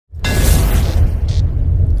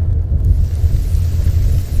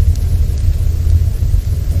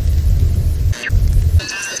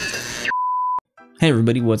Hey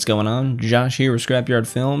everybody, what's going on? Josh here with Scrapyard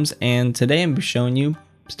Films, and today I'm showing you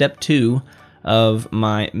step 2 of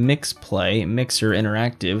my MixPlay Mixer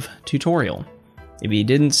Interactive tutorial. If you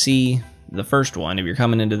didn't see the first one, if you're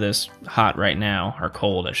coming into this hot right now, or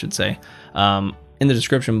cold I should say, in the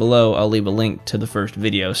description below I'll leave a link to the first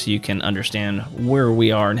video so you can understand where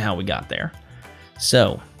we are and how we got there.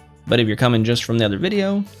 But if you're coming just from the other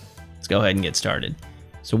video, let's go ahead and get started.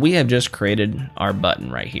 So we have just created our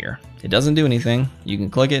button right here. It doesn't do anything. You can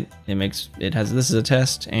click it. This is a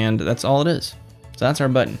test, and that's all it is. So that's our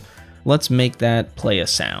button. Let's make that play a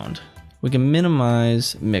sound. We can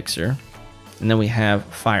minimize Mixer, and then we have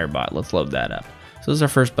Firebot. Let's load that up. So this is our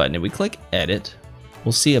first button. If we click Edit,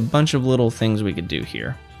 we'll see a bunch of little things we could do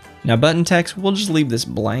here. Now button text, we'll just leave this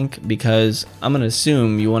blank because I'm going to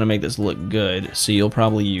assume you want to make this look good, so you'll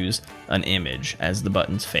probably use an image as the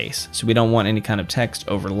button's face. So we don't want any kind of text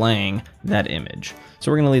overlaying that image.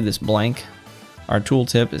 So we're going to leave this blank. Our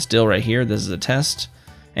tooltip is still right here. This is a test.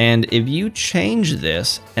 And if you change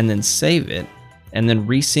this and then save it and then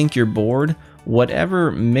resync your board,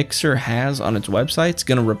 whatever Mixer has on its website is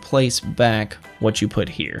going to replace back what you put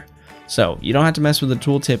here. So you don't have to mess with the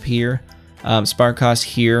tooltip here. Spark cost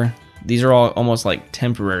here, these are all almost like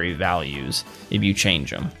temporary values if you change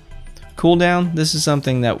them. Cooldown, this is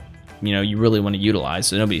something that you really want to utilize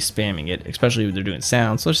so nobody's spamming it, especially if they're doing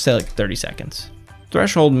sounds. So let's say like 30 seconds.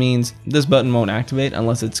 Threshold means this button won't activate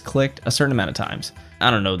unless it's clicked a certain amount of times. I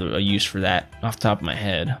don't know a use for that off the top of my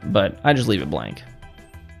head, but I just leave it blank.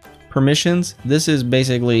 Permissions, this is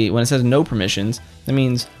basically when it says no permissions, that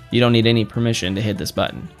means you don't need any permission to hit this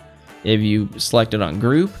button. If you select it on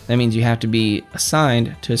group, that means you have to be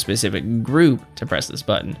assigned to a specific group to press this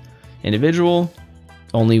button. Individual,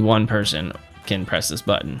 only one person can press this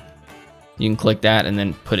button. You can click that and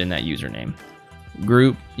then put in that username.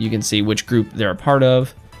 Group, you can see which group they're a part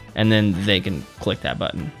of, and then they can click that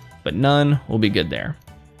button. But none will be good there.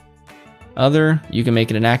 Other, you can make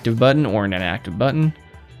it an active button or an inactive button.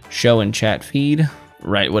 Show in chat feed,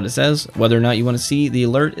 write what it says, whether or not you want to see the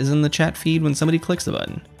alert is in the chat feed when somebody clicks the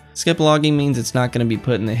button. Skip logging means it's not going to be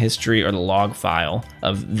put in the history or the log file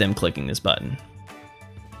of them clicking this button.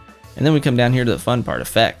 And then we come down here to the fun part,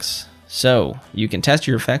 effects. So you can test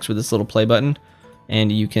your effects with this little play button,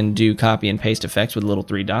 and you can do copy and paste effects with little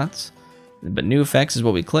 3 dots. But new effects is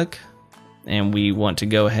what we click, and we want to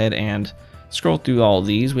go ahead and scroll through all of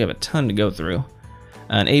these. We have a ton to go through.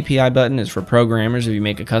 An API button is for programmers. If you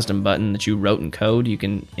make a custom button that you wrote in code, you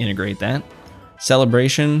can integrate that.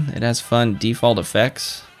 Celebration, it has fun default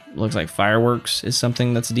effects. Looks like fireworks is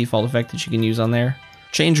something that's a default effect that you can use on there.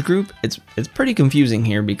 Change group, it's pretty confusing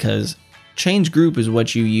here because change group is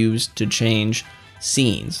what you use to change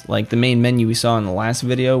scenes. Like the main menu we saw in the last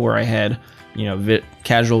video where I had,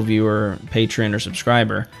 casual viewer, patron, or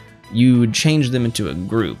subscriber, you would change them into a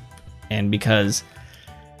group. And because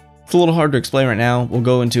it's a little hard to explain right now, we'll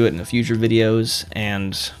go into it in the future videos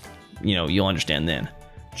and you'll understand then.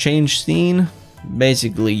 Change scene,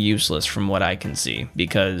 basically useless from what I can see,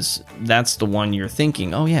 because that's the one you're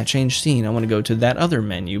thinking, oh yeah, change scene, I want to go to that other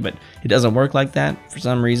menu, but it doesn't work like that for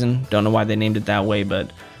some reason. Don't know why they named it that way,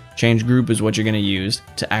 but change group is what you're going to use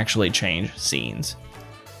to actually change scenes.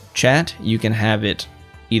 Chat, you can have it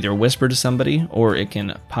either whisper to somebody or it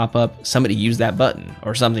can pop up, somebody use that button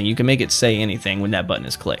or something. You can make it say anything when that button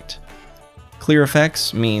is clicked. Clear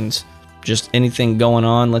effects means just anything going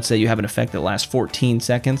on. Let's say you have an effect that lasts 14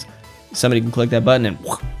 seconds. Somebody can click that button and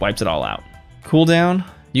wipes it all out. Cooldown,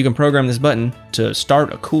 you can program this button to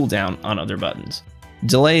start a cooldown on other buttons.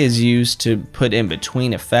 Delay is used to put in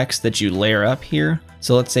between effects that you layer up here.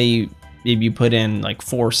 So let's say if you put in like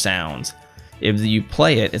 4 sounds, if you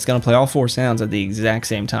play it, it's going to play all 4 sounds at the exact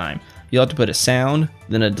same time. You'll have to put a sound,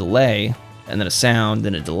 then a delay, and then a sound,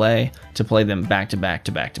 then a delay to play them back to back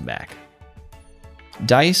to back to back.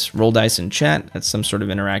 Dice, roll dice in chat. That's some sort of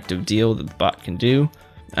interactive deal that the bot can do.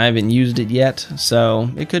 I haven't used it yet, so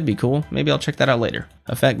it could be cool. Maybe I'll check that out later.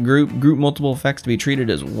 Effect group multiple effects to be treated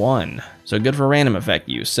as one. So good for random effect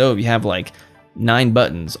use. So if you have like 9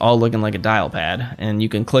 buttons all looking like a dial pad and you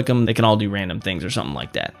can click them, they can all do random things or something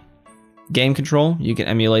like that. Game control, you can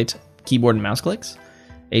emulate keyboard and mouse clicks.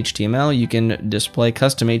 HTML, you can display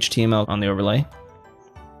custom HTML on the overlay.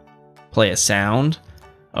 Play a sound,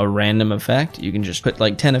 a random effect. You can just put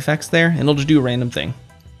like 10 effects there and it'll just do a random thing.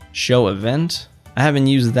 Show event. I haven't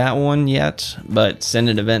used that one yet, but send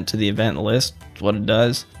an event to the event list is what it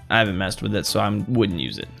does. I haven't messed with it, so I wouldn't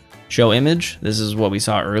use it. Show image, this is what we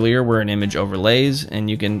saw earlier where an image overlays, and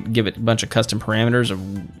you can give it a bunch of custom parameters of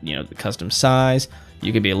the custom size.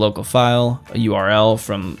 You could be a local file, a URL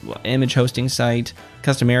from image hosting site,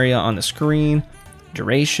 custom area on the screen,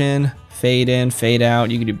 duration, fade in, fade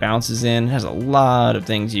out. You can do bounces in. It has a lot of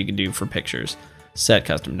things you can do for pictures. Set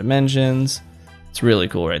custom dimensions. It's really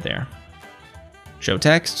cool right there. Show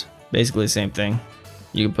text, basically the same thing.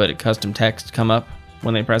 You can put a custom text come up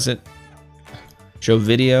when they press it. Show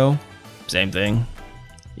video, same thing.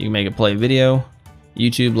 You can make it play video,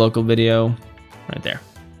 YouTube local video, right there.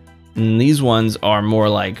 And these ones are more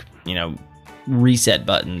like, you know, reset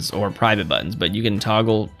buttons or private buttons, but you can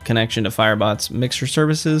toggle connection to Firebot's mixer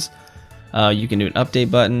services. You can do an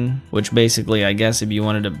update button, which basically, I guess if you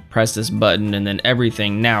wanted to press this button and then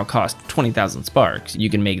everything now costs 20,000 sparks, you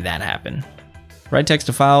can make that happen. Write text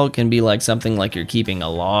to file can be like something like you're keeping a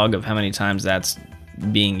log of how many times that's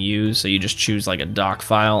being used. So you just choose like a doc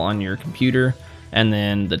file on your computer, and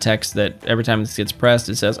then the text that every time this gets pressed,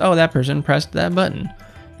 it says, oh, that person pressed that button.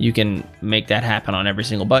 You can make that happen on every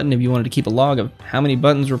single button if you wanted to keep a log of how many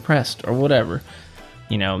buttons were pressed or whatever.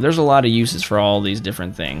 You know, there's a lot of uses for all these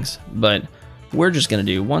different things, but we're just going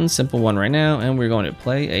to do one simple one right now, and we're going to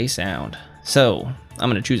play a sound. So I'm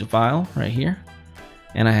going to choose a file right here.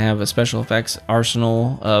 And I have a special effects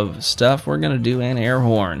arsenal of stuff. We're gonna do an air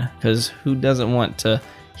horn, because who doesn't want to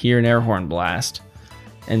hear an air horn blast?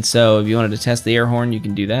 And so if you wanted to test the air horn, you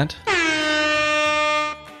can do that.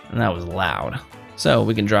 And that was loud. So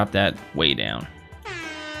we can drop that way down.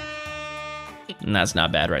 And that's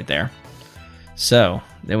not bad right there. So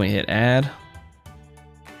then we hit add.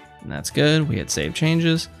 And that's good. We hit save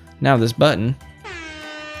changes. Now this button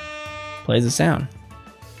plays the sound.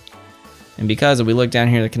 And because if we look down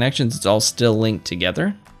here, the connections, it's all still linked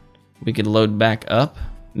together. We could load back up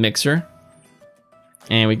Mixer,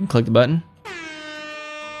 and we can click the button.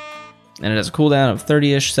 And it has a cooldown of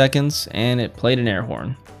 30-ish seconds, and it played an air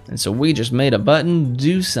horn. And so we just made a button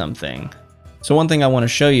do something. So one thing I want to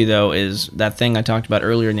show you though is that thing I talked about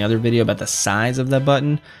earlier in the other video about the size of that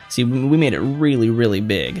button. See, we made it really, really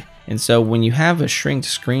big. And so when you have a shrinked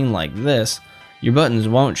screen like this, your buttons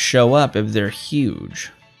won't show up if they're huge.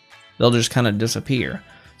 They'll just kind of disappear.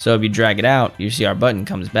 So if you drag it out, you see our button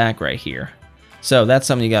comes back right here. So that's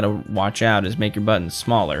something you got to watch out, is make your buttons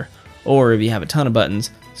smaller. Or if you have a ton of buttons,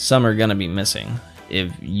 some are going to be missing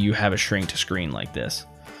if you have a shrink to screen like this.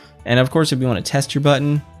 And of course, if you want to test your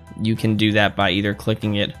button, you can do that by either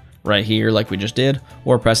clicking it right here like we just did,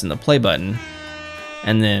 or pressing the play button,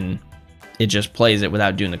 and then it just plays it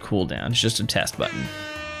without doing the cooldown. It's just a test button.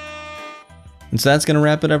 And so that's going to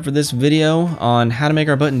wrap it up for this video on how to make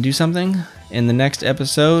our button do something. In the next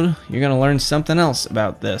episode, you're going to learn something else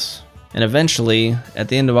about this. And eventually, at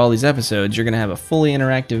the end of all these episodes, you're going to have a fully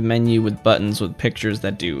interactive menu with buttons with pictures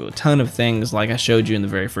that do a ton of things like I showed you in the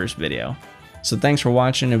very first video. So thanks for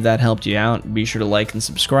watching. If that helped you out, be sure to like and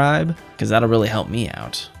subscribe, because that'll really help me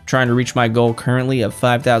out. I'm trying to reach my goal currently of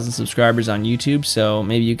 5,000 subscribers on YouTube, so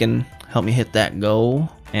maybe you can help me hit that goal.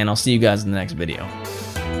 And I'll see you guys in the next video.